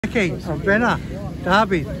Nikki, Brammeier,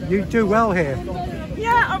 Derby, you do well here.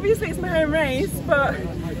 Yeah, obviously it's my home race, but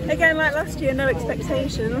again, like last year, no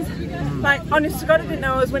expectations. Like, honest to God, I didn't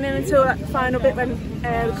know I was winning until that final bit when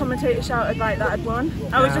the commentator shouted like that I'd won.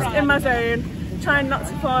 I was just in my zone, trying not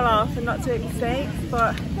to fall off and not to make mistakes,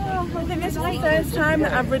 but I think this is the first time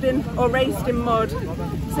that I've ridden or raced in mud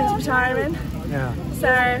since retiring. Yeah. So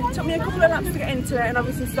it took me a couple of laps to get into it, and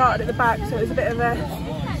obviously started at the back, so it was a bit of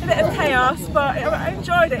chaos, but I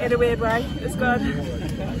enjoyed it in a weird way. It was good.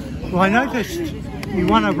 Well, I noticed you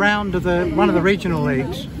won a round of one of the regional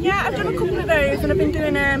leagues. Yeah, I've done a couple of those, and I've been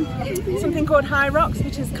doing something called High Rocks,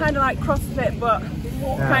 which is kind of like CrossFit, but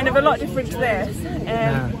kind of a lot different to this.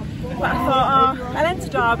 But I thought, I'll enter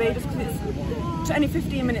Derby just because it's only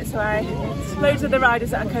 15 minutes away. Loads of the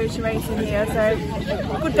riders that are coaching racing here, so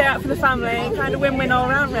good day out for the family, kind of win-win all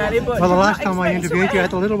round really. But well, the last time I interviewed you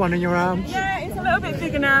had a little one in your arms. Yeah, it's a little bit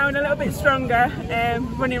bigger now and a little bit stronger,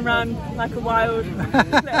 running around like a wild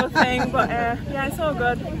little thing, but yeah, it's all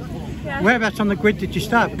good. Yeah. Whereabouts on the grid did you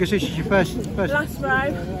start? Because this is your first... Last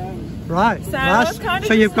ride. Right, so,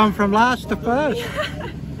 so you've gone from last to first.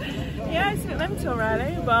 Yeah, it's a bit mental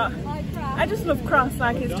really, but I just love cross,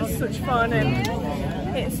 like it's just such fun, and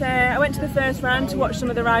it's I went to the first round to watch some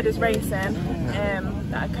of the riders racing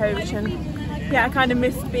that I coach, and yeah, I kind of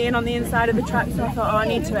missed being on the inside of the track, so I thought, I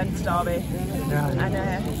need to enter Derby. And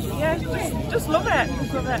yeah, just love it,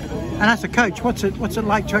 And as a coach, what's it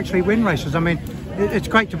like to actually win races? I mean, it's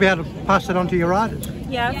great to be able to pass it on to your riders.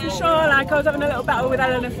 Yeah, for sure. Like, I was having a little battle with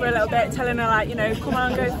Eleanor for a little bit, telling her, like, you know, come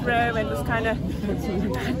on, go through, and just kind of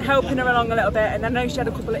helping her along a little bit. And I know she had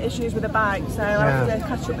a couple of issues with her bike, so I had to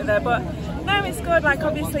catch up with her. But no, it's good. Like,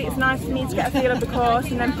 obviously it's nice for me to get a feel of the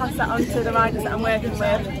course and then pass that on to the riders that I'm working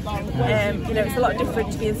with. You know, it's a lot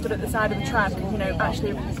different to being stood at the side of the track, you know,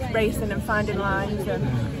 actually racing and finding lines. And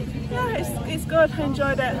yeah, it's good. I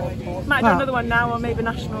enjoyed it. Might do another one now, or maybe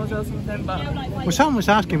nationals or something. But well, someone was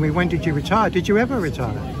asking me, when did you retire? Did you ever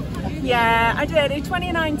retire? Yeah, I did in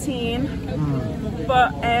 2019.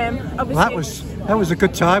 But obviously that was a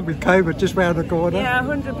good time with COVID just round the corner. Yeah,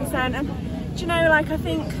 100%. And do you know, like, I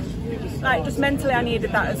think, like, just mentally I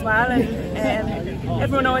needed that as well. And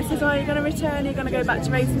everyone always says, oh, you're going to return, you're going to go back to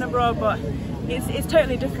racing abroad, but it's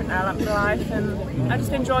totally different now, like, my life, and I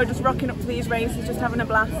just enjoy just rocking up to these races, just having a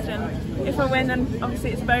blast, and if I win, then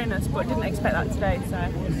obviously it's a bonus, but didn't expect that today, so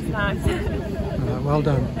it's nice. Well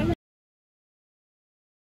done.